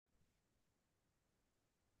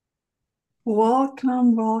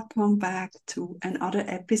Welcome back to another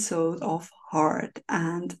episode of Heart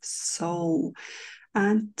and Soul.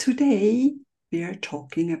 And today we are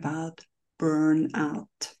talking about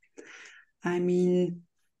burnout. I mean,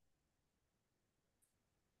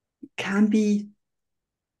 can be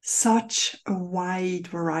such a wide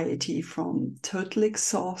variety from total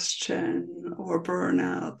exhaustion or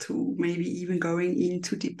burnout to maybe even going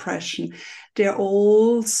into depression. They're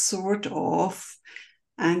all sort of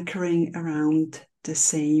anchoring around the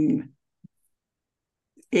same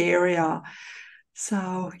area.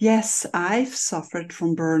 So, yes, I've suffered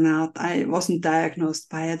from burnout. I wasn't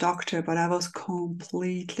diagnosed by a doctor, but I was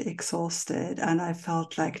completely exhausted. And I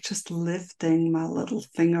felt like just lifting my little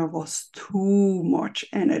finger was too much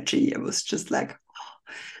energy. It was just like,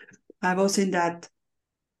 I was in that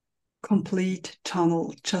complete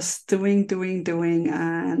tunnel, just doing,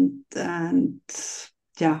 and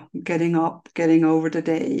yeah, getting up, getting over the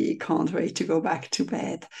day, can't wait to go back to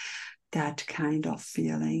bed, that kind of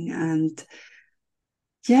feeling. And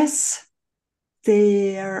yes,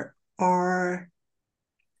 there are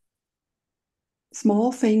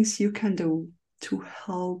small things you can do to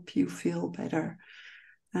help you feel better.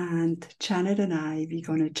 And Janet and we're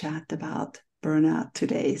going to chat about burnout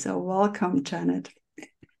today. So welcome, Janet.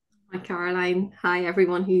 Hi, Caroline. Hi,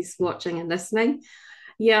 everyone who's watching and listening.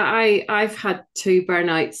 Yeah, I've had two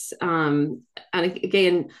burnouts, and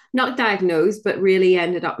again, not diagnosed, but really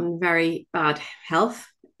ended up in very bad health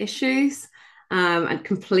issues, and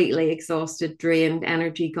completely exhausted, drained,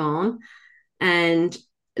 energy gone. And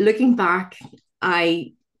looking back,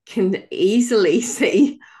 I can easily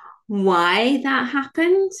see why that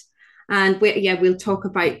happened. And we'll talk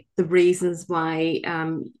about the reasons why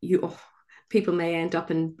people may end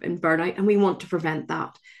up in burnout, and we want to prevent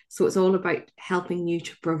that. So it's all about helping you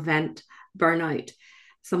to prevent burnout.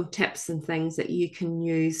 Some tips and things that you can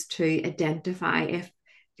use to identify if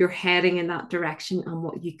you're heading in that direction and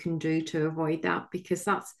what you can do to avoid that, because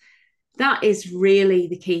that is really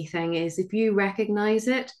the key thing. Is if you recognize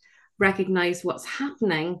it, recognize what's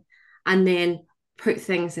happening, and then put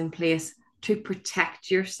things in place to protect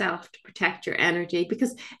yourself, to protect your energy,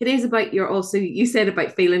 because it is about you said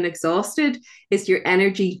about feeling exhausted, is your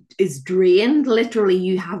energy is drained. Literally,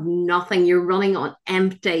 you have nothing, you're running on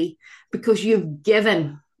empty because you've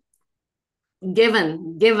given. And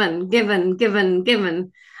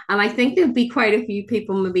I think there'll be quite a few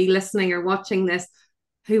people maybe listening or watching this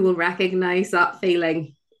who will recognize that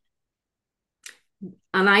feeling.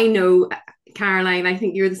 And I know, Caroline, I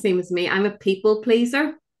think you're the same as me. I'm a people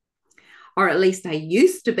pleaser, or at least I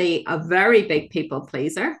used to be a very big people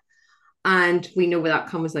pleaser. And we know where that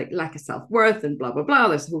comes, like lack of self worth and blah, blah, blah.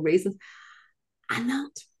 There's whole reasons. And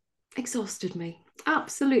that exhausted me,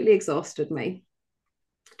 absolutely exhausted me,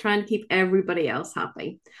 trying to keep everybody else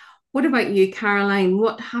happy. What about you, Caroline?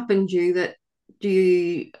 What happened to you that do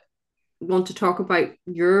you want to talk about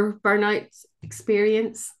your burnout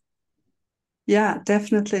experience? Yeah,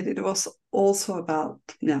 definitely. It was also about,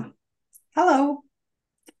 yeah, hello,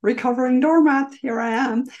 recovering doormat. Here I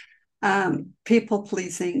am. People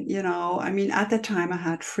pleasing, I mean, at the time I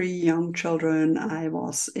had three young children. I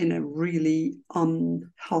was in a really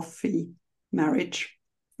unhealthy marriage.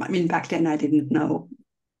 I mean, back then I didn't know.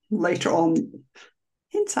 Later on,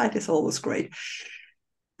 hindsight is always great.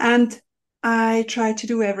 And I tried to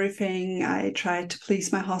do everything. I tried to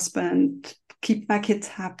please my husband, keep my kids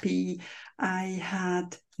happy. I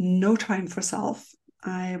had no time for self.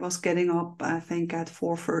 I was getting up, I think, at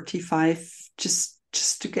 4:35, just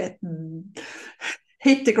to get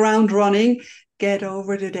hit the ground running, get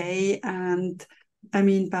over the day. And I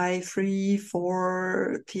mean, by 3,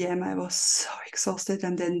 4 p.m., I was so exhausted.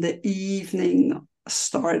 And then the evening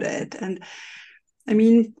started. And I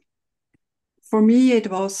mean, for me, it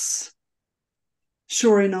was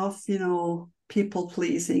sure enough, people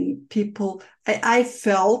pleasing. I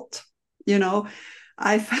felt, you know,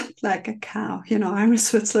 I felt like a cow. I'm in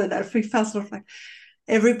Switzerland. I felt sort of like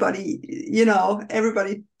everybody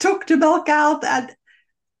took the milk out, and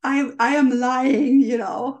I am lying,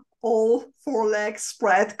 all four legs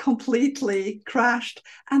spread, completely crashed,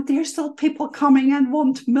 and there's still people coming and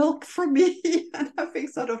want milk from me. And I think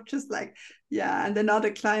sort of just like, yeah. And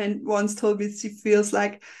another client once told me she feels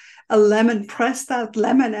like a lemon, pressed out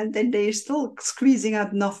lemon, and then they're still squeezing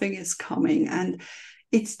out, nothing is coming. And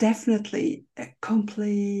it's definitely a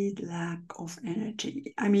complete lack of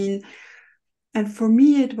energy. I mean, and for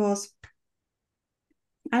me,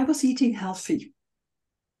 I was eating healthy.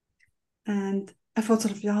 And I thought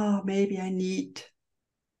sort of, yeah, maybe I need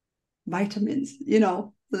vitamins,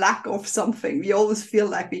 lack of something. We always feel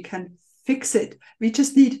like we can fix it. We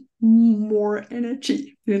just need more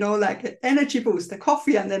energy, like an energy boost, a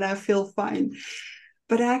coffee, and then I feel fine.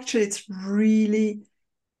 But actually, it's really,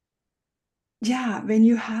 yeah, when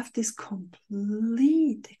you have this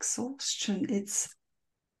complete exhaustion, it's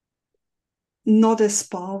not a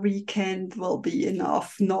spa weekend will be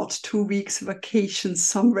enough, not 2 weeks vacation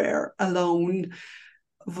somewhere alone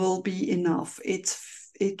will be enough. It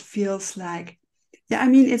feels like, yeah, I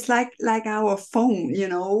mean, it's like our phone,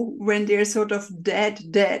 when they're sort of dead,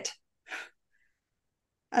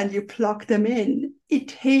 and you plug them in, it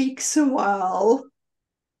takes a while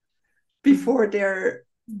before they're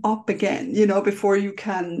up again, before you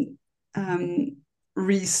can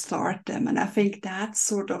restart them. And I think that's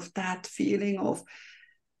sort of that feeling of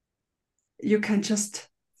you can just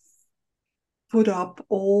put up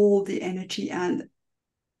all the energy and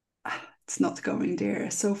it's not going there.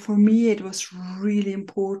 So for me, it was really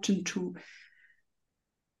important to,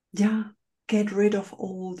 yeah, get rid of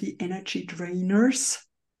all the energy drainers.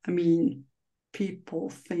 I mean, people,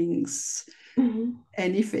 things,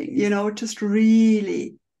 anything, just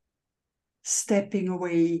really stepping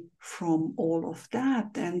away from all of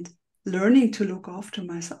that and learning to look after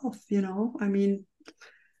myself. I mean,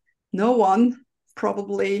 no one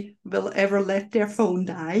probably will ever let their phone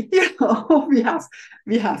die. We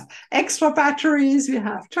have extra batteries, we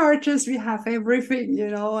have chargers, we have everything,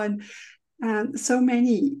 and so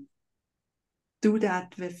many do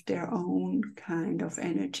that with their own kind of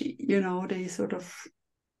energy. They sort of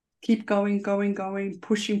keep going,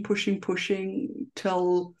 pushing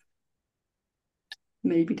till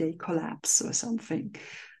maybe they collapse or something.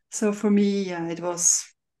 So for me, yeah, it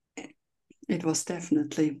was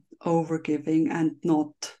definitely overgiving and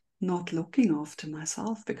not looking after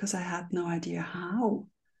myself, because I had no idea how,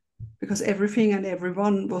 because everything and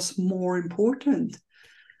everyone was more important.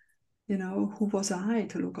 Who was I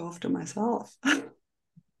to look after myself? I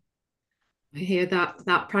hear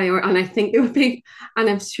that prior, and I think it would be, and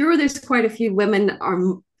I'm sure there's quite a few women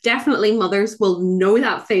are definitely mothers will know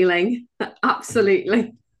that feeling.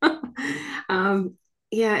 Absolutely.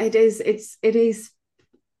 Yeah, it is.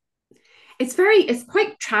 It's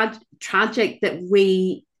quite tragic that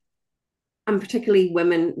we, and particularly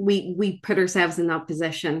women, we put ourselves in that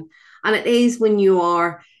position. And it is when you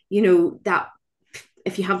are, that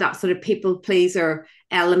if you have that sort of people pleaser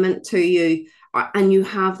element to you, and you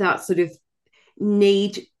have that sort of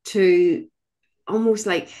need to almost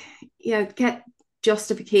like, get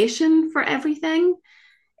justification for everything,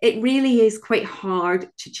 it really is quite hard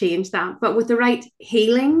to change that. But with the right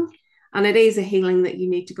healing, and it is a healing that you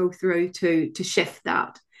need to go through to shift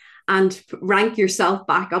that and rank yourself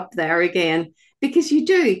back up there again, because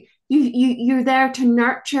you're there to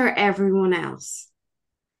nurture everyone else,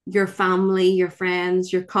 your family, your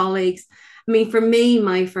friends, your colleagues. I mean, for me,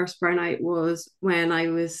 my first burnout was when I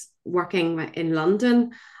was working in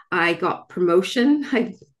London. I got promotion.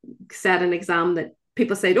 I set an exam that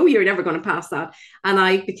people said, "Oh, you're never going to pass that," and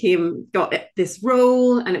I got this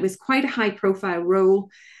role, and it was quite a high profile role.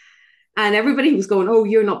 And everybody was going, "Oh,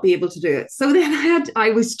 you're not be able to do it." So then I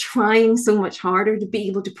was trying so much harder to be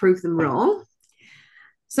able to prove them wrong.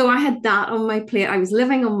 So I had that on my plate. I was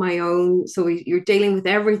living on my own. So you're dealing with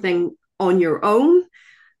everything on your own,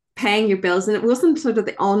 paying your bills. And it wasn't sort of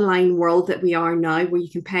the online world that we are now, where you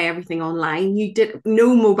can pay everything online. You did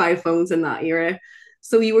no mobile phones in that era.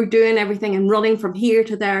 So you were doing everything and running from here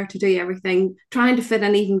to there to do everything, trying to fit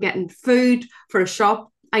in, even getting food for a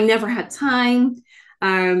shop. I never had time.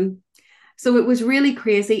 So it was really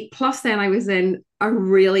crazy. Plus, then I was in a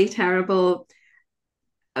really terrible,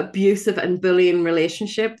 abusive and bullying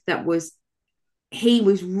relationship he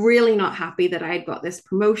was really not happy that I had got this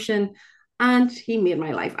promotion, and he made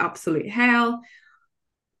my life absolute hell.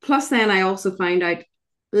 Plus, then I also found out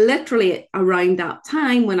literally around that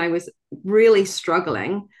time when I was really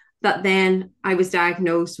struggling that then I was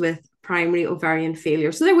diagnosed with primary ovarian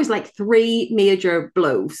failure. So there was like 3 major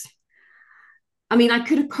blows. I mean, I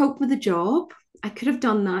could have coped with the job. I could have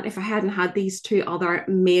done that if I hadn't had these 2 other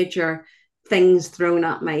major things thrown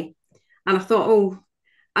at me. And I thought, oh,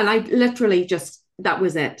 and I literally just, that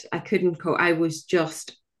was it. I couldn't cope. I was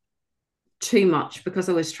just too much, because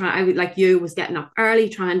I was was getting up early,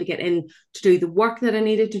 trying to get in to do the work that I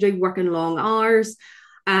needed to do, working long hours.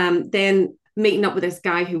 Then meeting up with this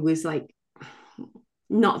guy who was like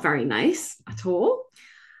not very nice at all.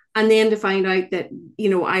 And then to find out that,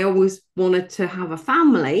 I always wanted to have a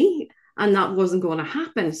family and that wasn't going to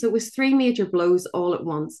happen. So it was 3 major blows all at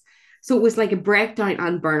once. So it was like a breakdown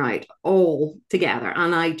and burnout all together.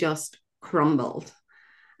 And I just crumbled.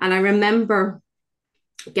 And I remember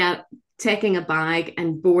taking a bag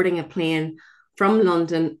and boarding a plane from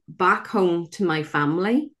London back home to my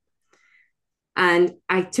family. And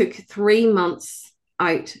I took 3 months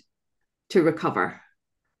out to recover.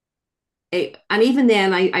 And even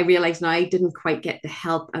then, I realized now I didn't quite get the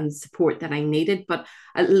help and support that I needed, but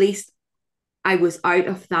at least I was out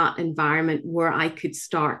of that environment where I could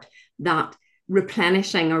start that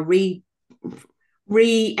replenishing or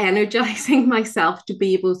re-energizing myself to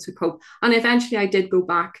be able to cope. And eventually I did go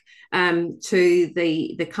back to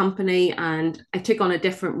the company, and I took on a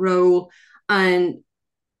different role. And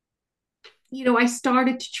I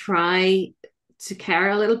started to try to care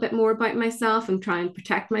a little bit more about myself and try and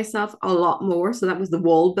protect myself a lot more. So that was the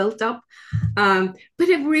wall built up. But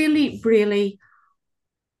it really, really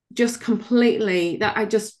just completely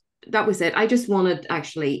that was it. I just wanted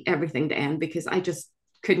actually everything to end because I just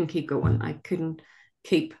couldn't keep going. I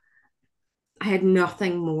had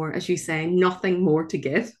nothing more, as you say, nothing more to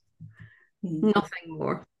give, nothing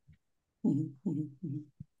more. And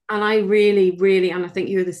I really, really, and I think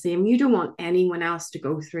you're the same, you don't want anyone else to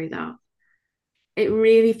go through that. It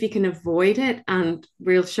really, if you can avoid it, and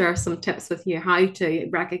we'll share some tips with you how to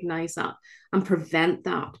recognize that and prevent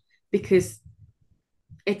that, because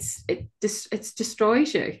it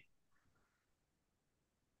destroys you.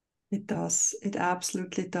 It does. It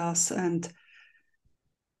absolutely does. And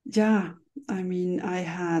yeah, I mean, I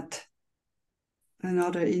had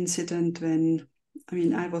another incident when,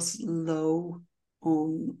 I was low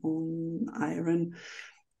on iron,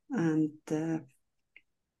 and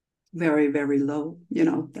very, very low,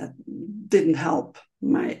 that didn't help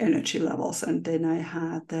my energy levels. And then I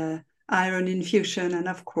had the iron infusion, and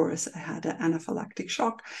of course I had an anaphylactic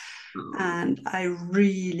shock. And I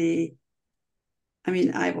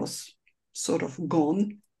was sort of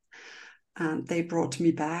gone, and they brought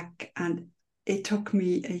me back, and it took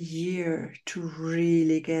me a year to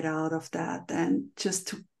really get out of that and just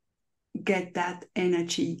to get that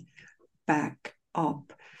energy back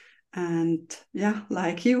up. And yeah,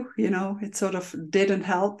 like it sort of didn't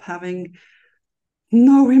help having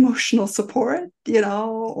no emotional support,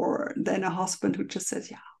 or then a husband who just says,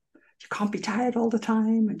 yeah, you can't be tired all the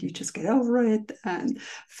time and you just get over it, and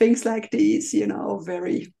things like these,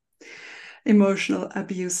 very emotional,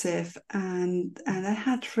 abusive. And I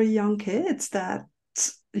had 3 young kids that,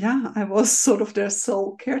 yeah, I was sort of their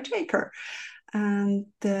sole caretaker. And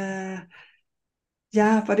yeah,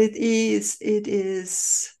 but it is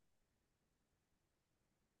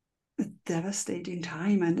a devastating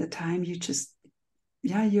time, and a time you just,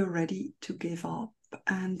 yeah, you're ready to give up.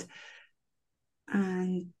 And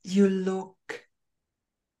you look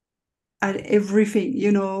at everything,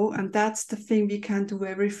 and that's the thing. We can't do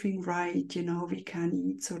everything right, we can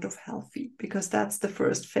eat sort of healthy, because that's the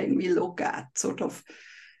first thing we look at, sort of,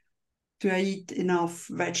 do I eat enough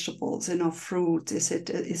vegetables, enough fruit? Is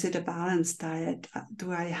it a balanced diet?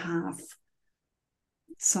 Do I have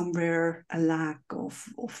somewhere a lack of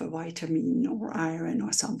a vitamin or iron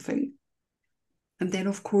or something? And then,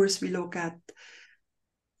 of course, we look at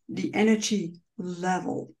the energy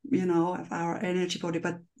level, of our energy body.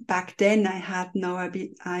 But back then I had no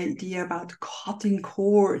idea about cutting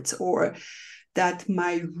cords, or that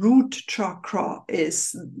my root chakra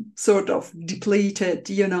is sort of depleted,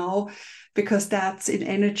 because that's, in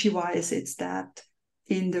energy wise, it's that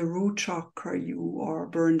in the root chakra you are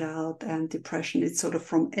burned out, and depression, it's sort of,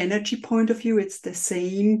 from energy point of view, it's the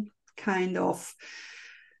same kind of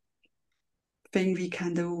thing we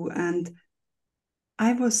can do. And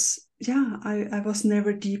I was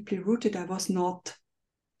never deeply rooted. I was not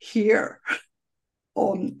here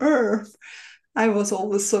on earth. I was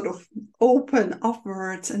always sort of open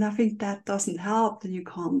upwards, and I think that doesn't help. Then you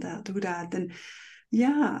can't do that. And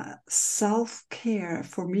yeah, self-care,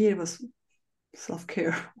 for me, it was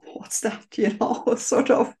self-care. What's that? Sort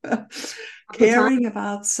of caring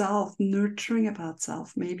about self, nurturing about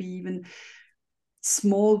self, maybe even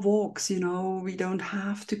small walks. We don't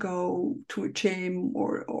have to go to a gym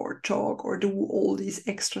or jog or do all these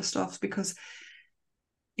extra stuff, because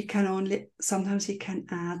sometimes it can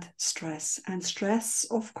add stress. And stress,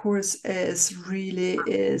 of course, is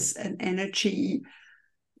an energy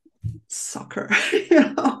sucker.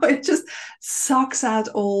 It just sucks out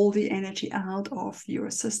all the energy out of your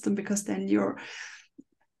system, because then your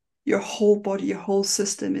whole body, your whole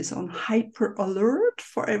system is on hyper alert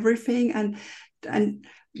for everything. And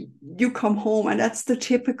you come home, and that's the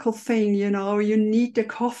typical thing, you need the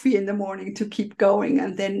coffee in the morning to keep going,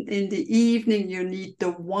 and then in the evening you need the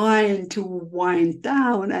wine to wind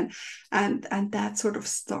down, and that sort of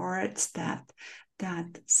starts that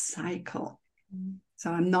cycle.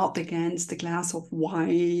 So I'm not against a glass of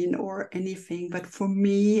wine or anything, but for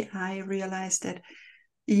me, I realized that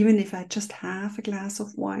even if I just have a glass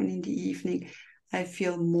of wine in the evening, I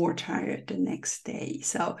feel more tired the next day.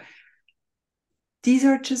 So these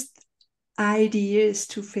are just ideas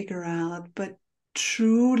to figure out, but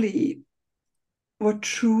truly, what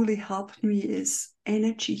truly helped me is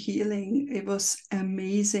energy healing. It was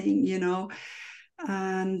amazing,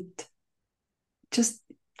 and just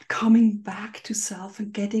coming back to self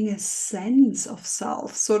and getting a sense of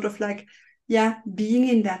self, sort of like, yeah, being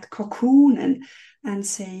in that cocoon and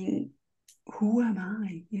saying, who am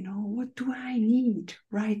I? What do I need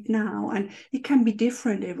right now? And it can be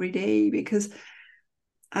different every day, because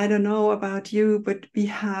I don't know about you, but we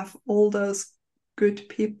have all those good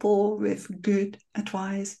people with good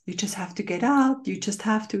advice. You just have to get out. You just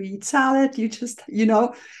have to eat salad. You just, Huge,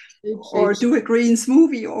 or huge. do a green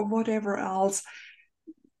smoothie or whatever else.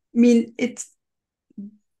 I mean,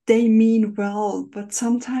 they mean well, but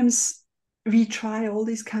sometimes we try all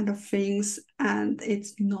these kind of things and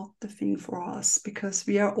it's not the thing for us, because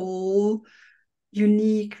we are all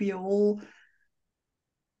unique. We all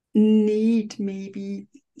need maybe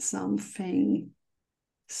something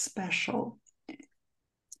special,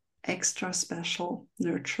 extra special,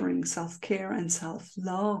 nurturing self-care and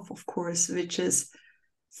self-love, of course, which is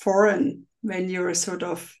foreign when you're sort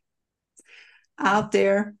of out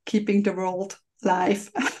there keeping the world alive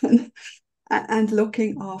and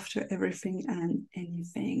looking after everything and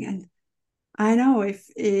anything. And I know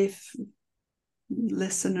if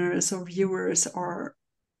listeners or viewers are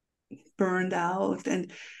burned out,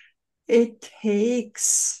 and it's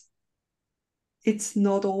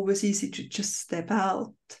not always easy to just step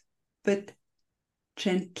out, but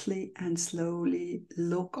gently and slowly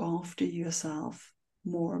look after yourself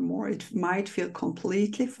more and more. It might feel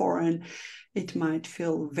completely foreign. It might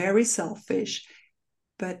feel very selfish,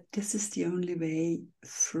 but this is the only way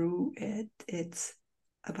through it. It's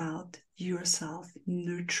about yourself,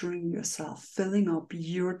 nurturing yourself, filling up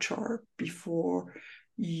your jar before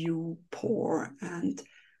you pour. And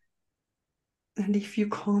if you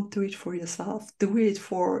can't do it for yourself, do it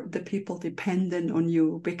for the people dependent on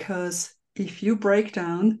you, because if you break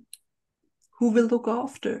down, who will look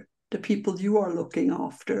after the people you are looking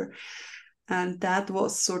after? And that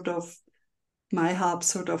was sort of my help.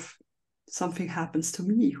 Sort of, something happens to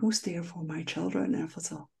me, who's there for my children? And I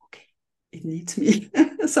thought, okay, it needs me.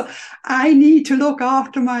 So I need to look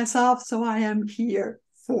after myself, so I am here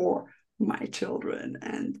for my children.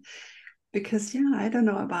 And because, yeah, I don't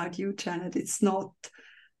know about you, Janet, it's not,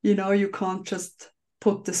 you can't just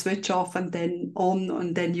put the switch off and then on,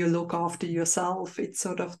 and then you look after yourself. It's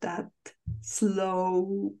sort of that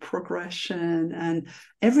slow progression. And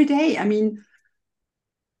every day, I mean,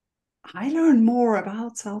 I learn more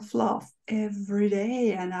about self-love every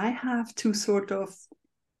day, and I have to sort of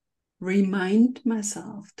remind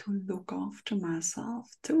myself to look after myself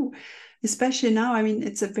too. Especially now, I mean,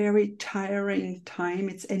 it's a very tiring time.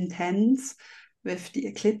 It's intense with the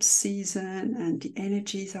eclipse season, and the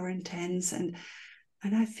energies are intense, and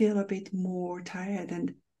I feel a bit more tired,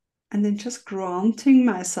 and then just granting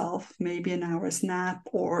myself maybe an hour's nap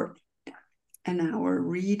or an hour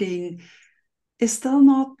reading is still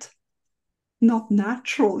not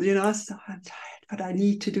natural. So I'm tired, but I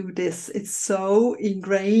need to do this. It's so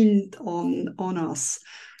ingrained on us.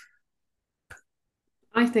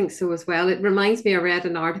 I think so as well. It reminds me, I read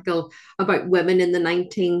an article about women in the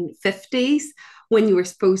 1950s when you were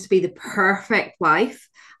supposed to be the perfect wife,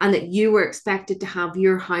 and that you were expected to have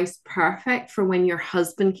your house perfect for when your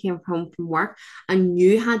husband came home from work, and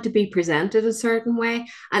you had to be presented a certain way.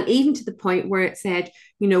 And even to the point where it said,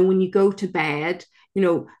 when you go to bed,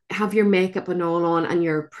 have your makeup and all on and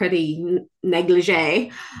your pretty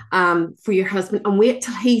negligee for your husband, and wait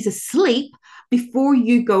till he's asleep before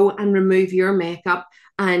you go and remove your makeup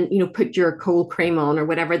and put your cold cream on, or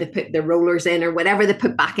whatever they put the rollers in, or whatever they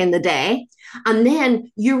put back in the day. And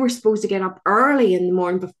then you were supposed to get up early in the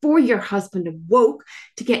morning before your husband awoke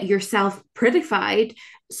to get yourself prettified,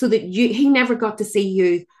 so that he never got to see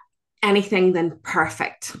you anything than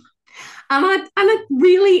perfect.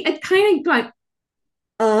 It kind of like,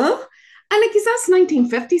 and because that's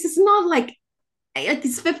 1950s. It's not like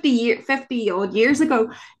it's 50 odd years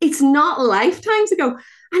ago. It's not lifetimes ago.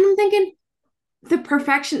 And I'm thinking, the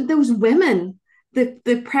perfection, those women,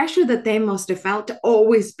 the pressure that they must have felt to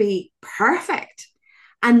always be perfect.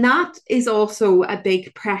 And that is also a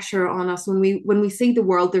big pressure on us when we see the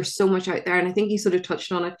world. There's so much out there, and I think you sort of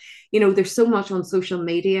touched on it. There's so much on social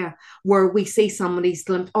media where we see somebody's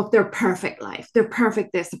glimpse of their perfect life. They're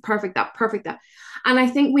perfect this, they're perfect that, perfect that. And I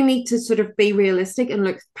think we need to sort of be realistic and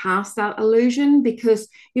look past that illusion, because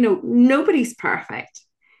nobody's perfect.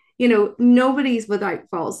 Nobody's without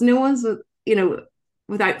faults. No one's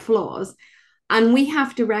without flaws. And we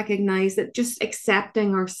have to recognize that just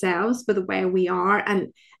accepting ourselves for the way we are,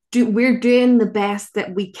 and we're doing the best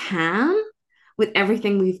that we can with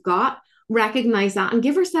everything we've got, recognize that and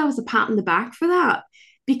give ourselves a pat on the back for that,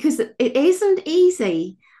 because it isn't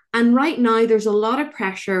easy. And right now, there's a lot of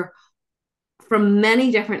pressure from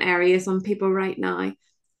many different areas on people right now.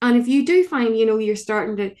 And if you do find, you're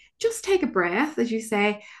starting to just take a breath, as you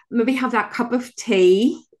say, maybe have that cup of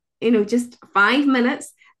tea, just 5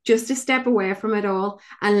 minutes, just to step away from it all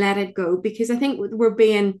and let it go. Because I think we're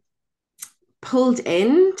being pulled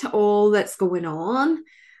into all that's going on.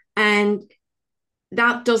 And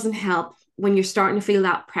that doesn't help when you're starting to feel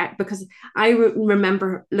that prep, because I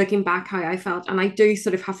remember looking back how I felt, and I do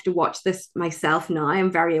sort of have to watch this myself now. I'm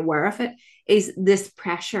very aware of it. Is this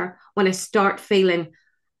pressure when I start feeling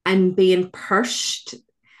and being pushed?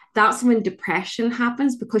 That's when depression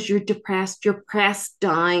happens, because you're depressed, you're pressed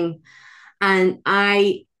down. And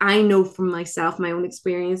I know from myself, my own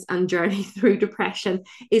experience and journey through depression,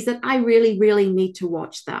 is that I really, really need to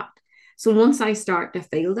watch that. So once I start to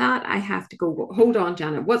feel that, I have to go, hold on,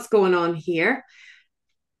 Janet, what's going on here?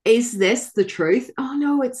 Is this the truth? Oh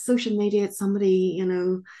no, it's social media, it's somebody,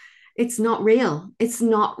 it's not real. It's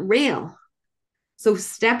not real. So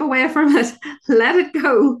step away from it, let it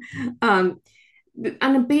go.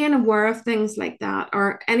 And being aware of things like that,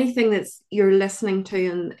 or anything that's you're listening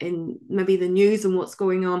to in maybe the news and what's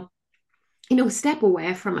going on, step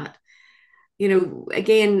away from it.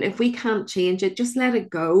 Again, if we can't change it, just let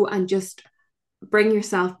it go and just bring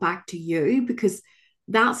yourself back to you, because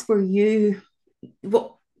that's where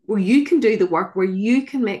where you can do the work, where you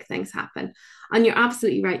can make things happen. And you're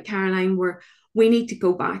absolutely right, Caroline, where we need to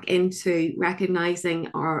go back into recognizing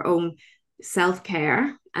our own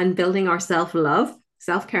self-care and building our self-love.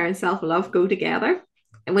 Self-care and self-love go together.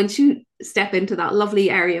 And once you step into that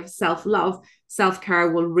lovely area of self-love,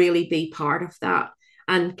 self-care will really be part of that.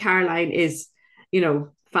 And Caroline is,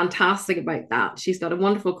 fantastic about that. She's got a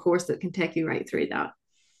wonderful course that can take you right through that.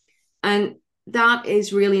 And that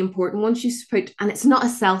is really important. Once you put, and it's not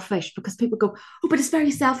as selfish, because people go, oh, but it's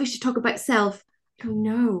very selfish to talk about self. I go,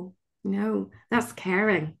 no, that's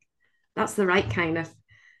caring. That's the right kind of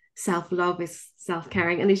self-love, is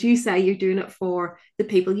self-caring. And as you say, you're doing it for the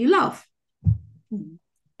people you love.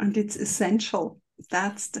 And it's essential.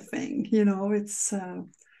 That's the thing, it's,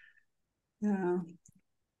 yeah.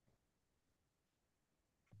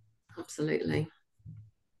 Absolutely.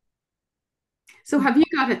 So have you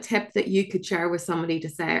got a tip that you could share with somebody to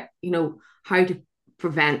say, how to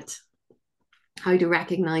prevent, how to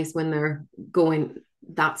recognize when they're going,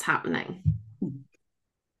 that's happening?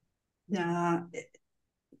 Yeah,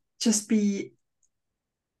 just be,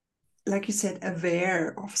 like you said,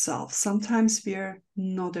 aware of self. Sometimes we're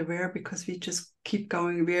not aware because we just keep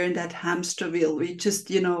going. We're in that hamster wheel. We just,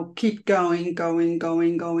 keep going,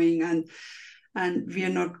 and we're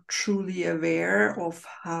not truly aware of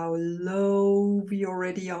how low we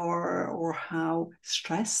already are, or how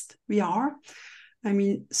stressed we are. I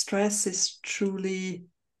mean, stress is truly,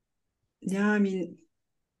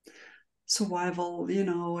 survival,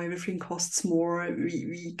 everything costs more.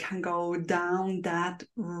 We can go down that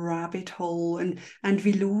rabbit hole, and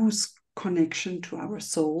we lose connection to our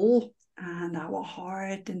soul and our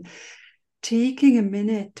heart. And taking a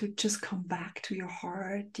minute to just come back to your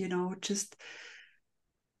heart,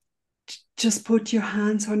 just put your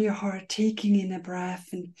hands on your heart, taking in a breath,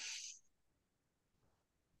 and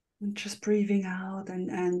just breathing out,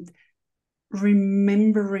 and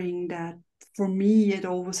remembering that. For me, it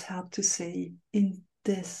always helped to say, in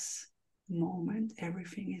this moment,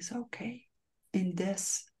 everything is okay. In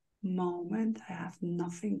this moment, I have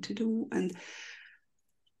nothing to do. And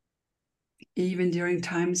even during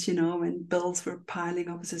times, when bills were piling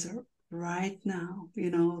up, I said, right now,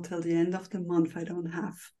 till the end of the month, I don't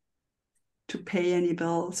have to pay any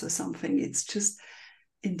bills or something. It's just,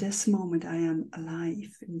 in this moment, I am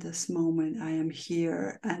alive. In this moment, I am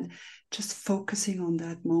here. And just focusing on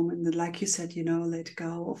that moment. And like you said, let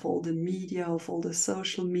go of all the media, of all the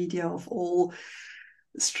social media, of all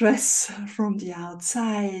stress from the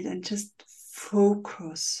outside, and just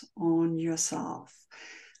focus on yourself.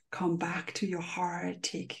 Come back to your heart,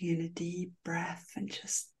 taking in a deep breath, and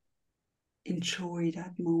just enjoy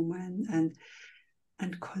that moment and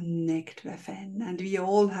connect within. And we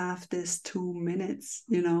all have this 2 minutes,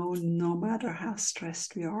 no matter how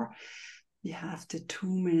stressed we are, we have the 2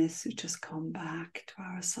 minutes to just come back to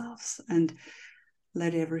ourselves and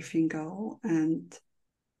let everything go. And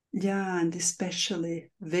and especially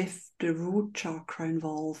with the root chakra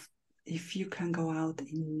involved, if you can go out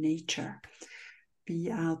in nature, be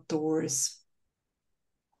outdoors,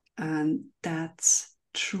 and that's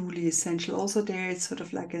truly essential. Also, there is sort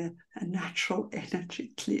of like a natural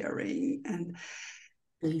energy clearing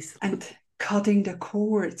Please. and cutting the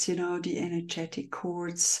cords, the energetic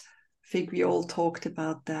cords. I think we all talked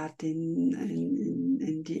about that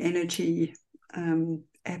in the energy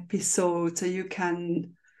episode. So you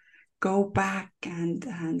can go back and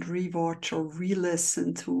rewatch or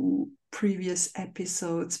re-listen to previous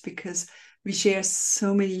episodes, because we share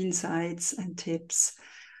so many insights and tips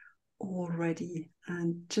already.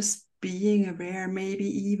 And just being aware, maybe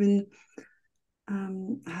even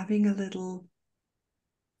having a little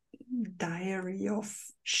diary of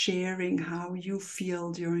sharing how you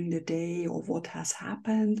feel during the day or what has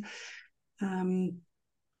happened.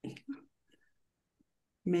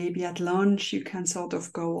 Maybe at lunch you can sort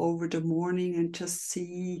of go over the morning and just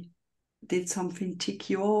see, did something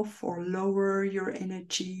tick you off or lower your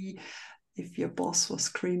energy? If your boss was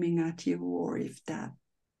screaming at you, or if that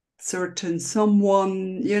certain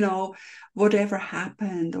someone, whatever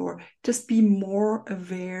happened, or just be more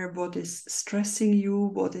aware what is stressing you,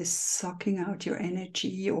 what is sucking out your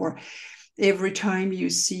energy. Or every time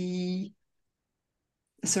you see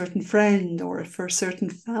a certain friend or for a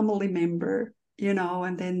certain family member,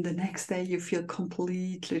 and then the next day you feel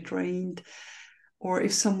completely drained. Or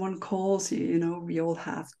if someone calls you, we all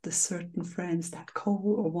have the certain friends that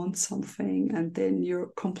call or want something, and then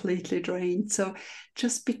you're completely drained. So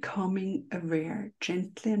just becoming aware,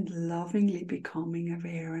 gently and lovingly becoming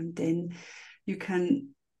aware, and then you can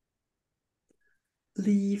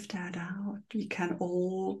leave that out. We can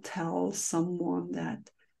all tell someone that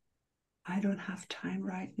I don't have time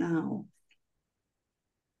right now.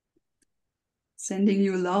 Sending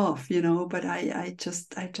you love, but I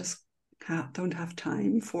just don't have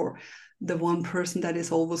time for the one person that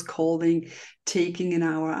is always calling, taking an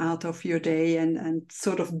hour out of your day and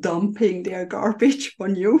sort of dumping their garbage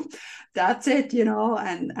on you. That's it,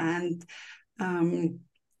 and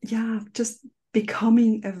just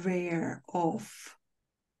becoming aware of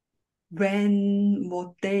when,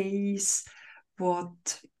 what days, what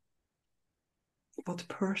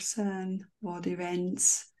person, what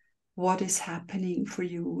events, what is happening for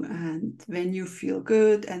you, and when you feel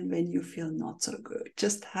good and when you feel not so good.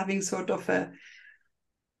 Just having sort of a,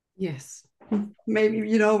 yes, maybe,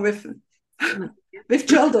 with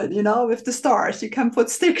children, with the stars, you can put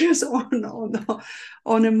stickers on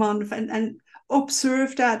a month, and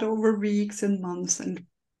observe that over weeks and months,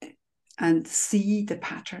 and see the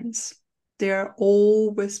patterns. There are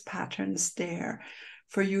always patterns there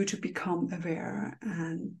for you to become aware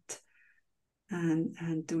and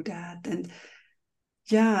do that. And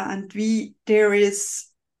there is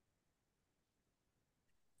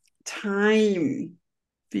time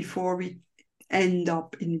before we end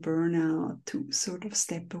up in burnout to sort of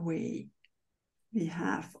step away. We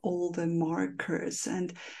have all the markers,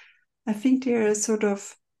 and I think they are sort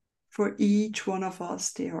of, for each one of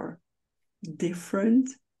us, they are different.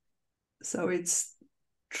 So it's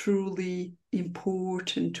truly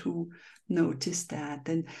important to notice that.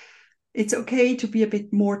 And it's okay to be a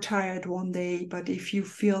bit more tired one day, but if you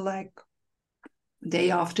feel like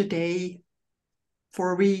day after day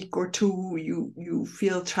for a week or two, you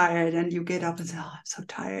feel tired and you get up and say, oh, I'm so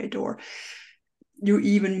tired, or you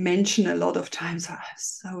even mention a lot of times, oh, I'm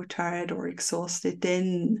so tired or exhausted,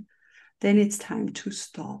 then it's time to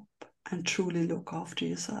stop and truly look after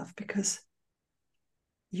yourself, because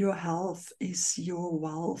your health is your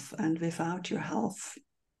wealth, and without your health,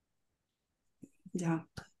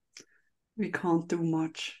 we can't do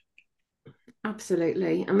much.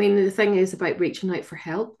 Absolutely. I mean, the thing is about reaching out for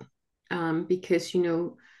help, because,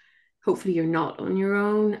 hopefully you're not on your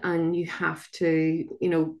own, and you have to,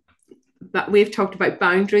 but we've talked about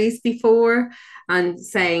boundaries before, and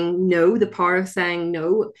saying no, the power of saying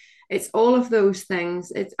no. It's all of those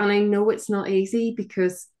things. And I know it's not easy,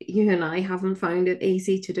 because you and I haven't found it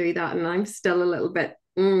easy to do that. And I'm still a little bit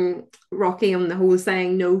rocky on the whole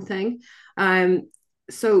saying no thing.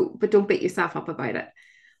 But don't beat yourself up about it.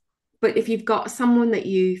 But if you've got someone that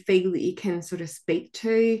you feel that you can sort of speak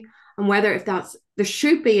to, and whether if that's, there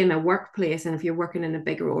should be in a workplace, and if you're working in a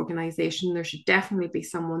bigger organization, there should definitely be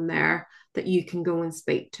someone there that you can go and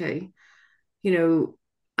speak to.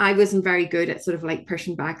 I wasn't very good at sort of like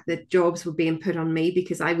pushing back that jobs were being put on me,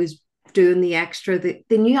 because I was doing the extra. They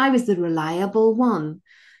knew I was the reliable one.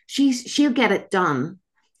 She'll get it done.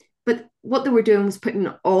 But what they were doing was putting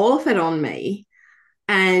all of it on me.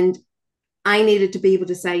 And I needed to be able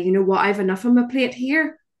to say, you know what, I have enough on my plate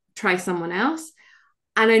here, try someone else.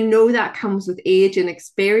 And I know that comes with age and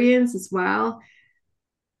experience as well.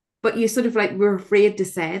 But you sort of like were afraid to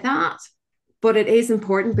say that. But it is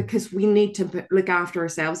important because we need to look after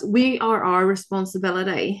ourselves. We are our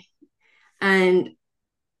responsibility, and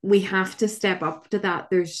we have to step up to that.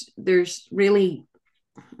 There's really,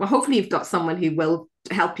 well, hopefully you've got someone who will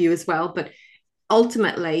help you as well, but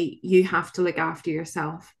ultimately you have to look after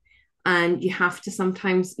yourself, and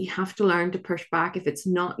sometimes you have to learn to push back if it's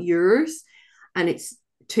not yours and it's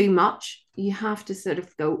too much. You have to sort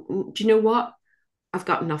of go, do you know what, I've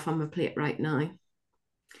got enough on my plate right now.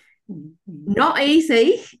 Mm-hmm. Not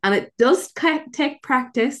easy, and it does take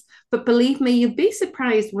practice, but believe me, you'll be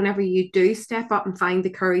surprised whenever you do step up and find the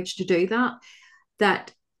courage to do that,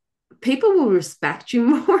 that people will respect you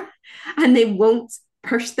more and they won't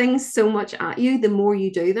push things so much at you the more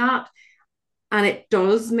you do that. And it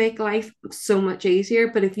does make life so much easier.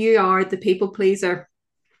 But if you are the people pleaser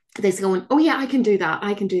that's going, oh yeah, I can do that,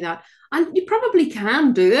 I can do that, and you probably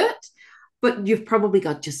can do it, but you've probably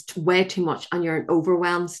got just way too much and you're in an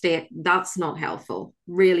overwhelmed state. That's not helpful.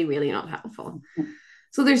 Really, really not helpful.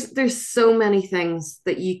 So there's so many things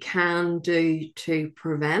that you can do to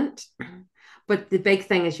prevent. But the big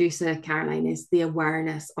thing, as you said, Caroline, is the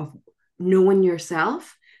awareness of knowing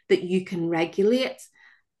yourself, that you can regulate.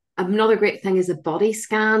 Another great thing is a body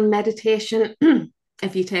scan meditation.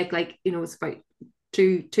 If you take, like, it's about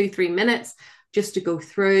 2-3 minutes just to go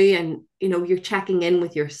through, and you're checking in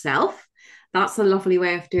with yourself. That's a lovely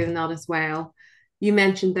way of doing that as well. You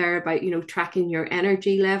mentioned there about tracking your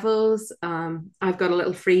energy levels. I've got a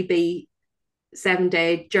little freebie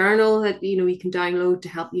 7-day journal that you can download to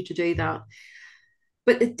help you to do that.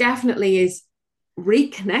 But it definitely is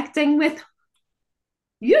reconnecting with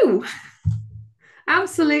you.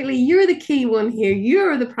 Absolutely. You're the key one here.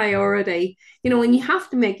 You're the priority. And you have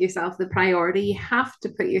to make yourself the priority. You have to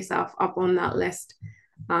put yourself up on that list.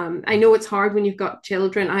 I know it's hard when you've got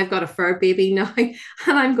children. I've got a fur baby now, and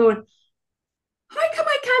I'm going, how come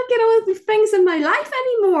I can't get on with things in my life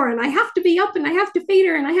anymore? And I have to be up and I have to feed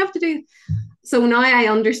her and I have to do. So now I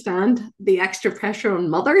understand the extra pressure on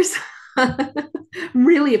mothers.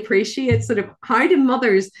 Really appreciate sort of, how do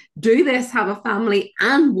mothers do this, have a family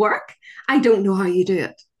and work? I don't know how you do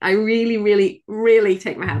it. I really, really, really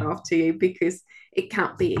take my hat off to you, because it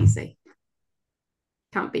can't be easy.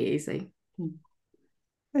 Can't be easy.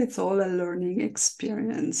 It's all a learning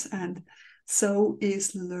experience, and so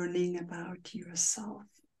is learning about yourself.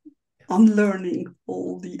 Unlearning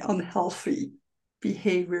all the unhealthy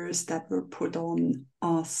behaviors that were put on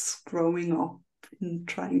us growing up and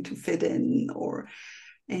trying to fit in or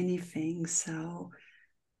anything. So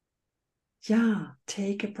yeah,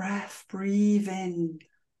 take a breath, breathe in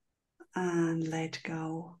and let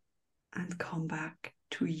go, and come back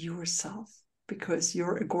to yourself, because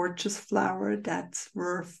you're a gorgeous flower that's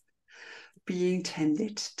worth being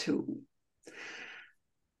tended to.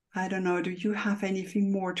 I don't know, do you have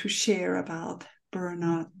anything more to share about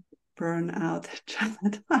burnout,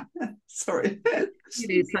 Janet? Sorry. It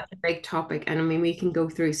is such a big topic, and I mean, we can go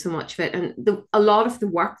through so much of it. And a lot of the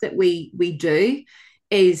work that we do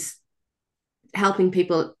is helping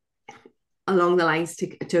people along the lines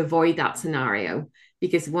to avoid that scenario.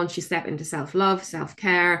 Because once you step into self-love,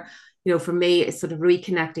 self-care, for me, it's sort of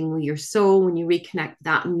reconnecting with your soul. When you reconnect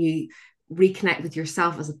that, and you reconnect with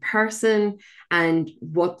yourself as a person, and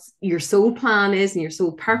what your soul plan is and your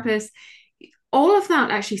soul purpose, all of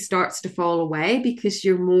that actually starts to fall away, because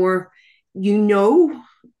you're more,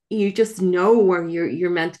 you just know where you're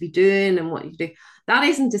meant to be doing and what you do. That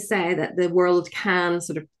isn't to say that the world can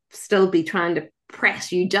sort of still be trying to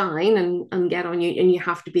press you down and get on you, and you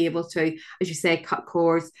have to be able to, as you say, cut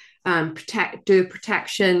cords, do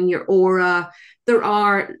protection, your aura. There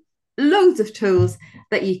are loads of tools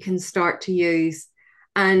that you can start to use,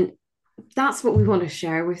 and that's what we want to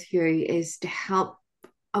share with you, is to help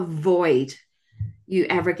avoid you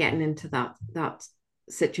ever getting into that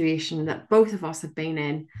situation that both of us have been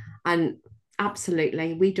in. And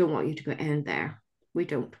absolutely, we don't want you to go in there. We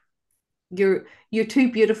don't. You're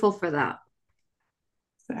too beautiful for that.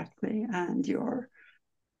 Exactly, and you're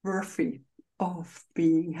worthy of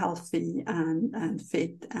being healthy and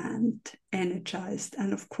fit and energized,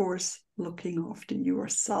 and of course looking after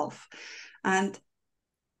yourself. And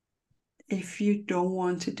if you don't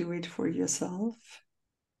want to do it for yourself,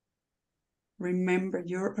 remember,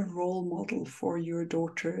 you're a role model for your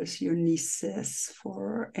daughters, your nieces,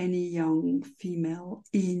 for any young female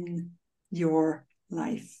in your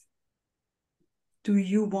life. Do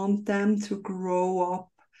you want them to grow up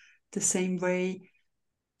the same way,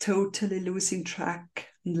 totally losing track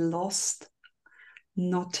and lost,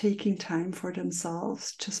 not taking time for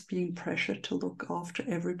themselves, just being pressured to look after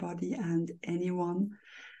everybody and anyone?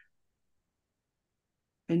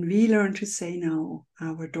 when we learn to say no,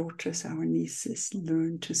 our daughters, our nieces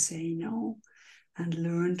learn to say no and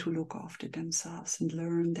learn to look after themselves and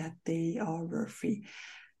learn that they are worthy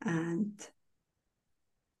and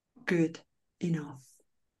good enough,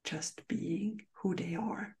 just being who they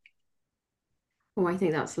are. Oh, I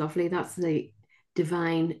think that's lovely. That's the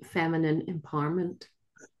divine feminine empowerment.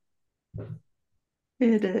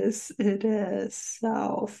 It is. It is.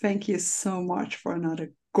 So thank you so much for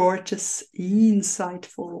another gorgeous,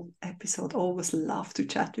 insightful episode. Always love to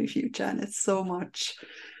chat with you, Janet. So much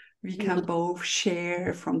we can both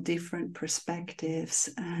share from different perspectives.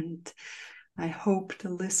 And I hope the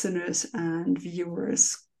listeners and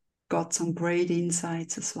viewers got some great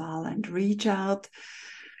insights as well, and reach out.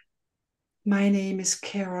 My name is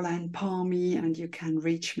Caroline Palmy, and you can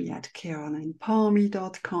reach me at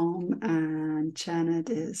carolinepalmy.com. And Janet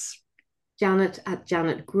is Janet at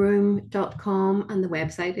janetgroom.com, and the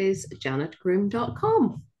website is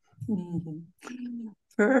janetgroom.com. Mm-hmm.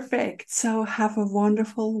 Perfect. So have a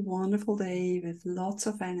wonderful, wonderful day with lots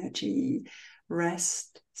of energy,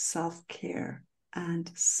 rest, self-care, and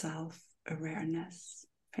self-awareness.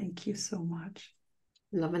 Thank you so much.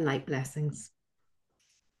 Love and light blessings.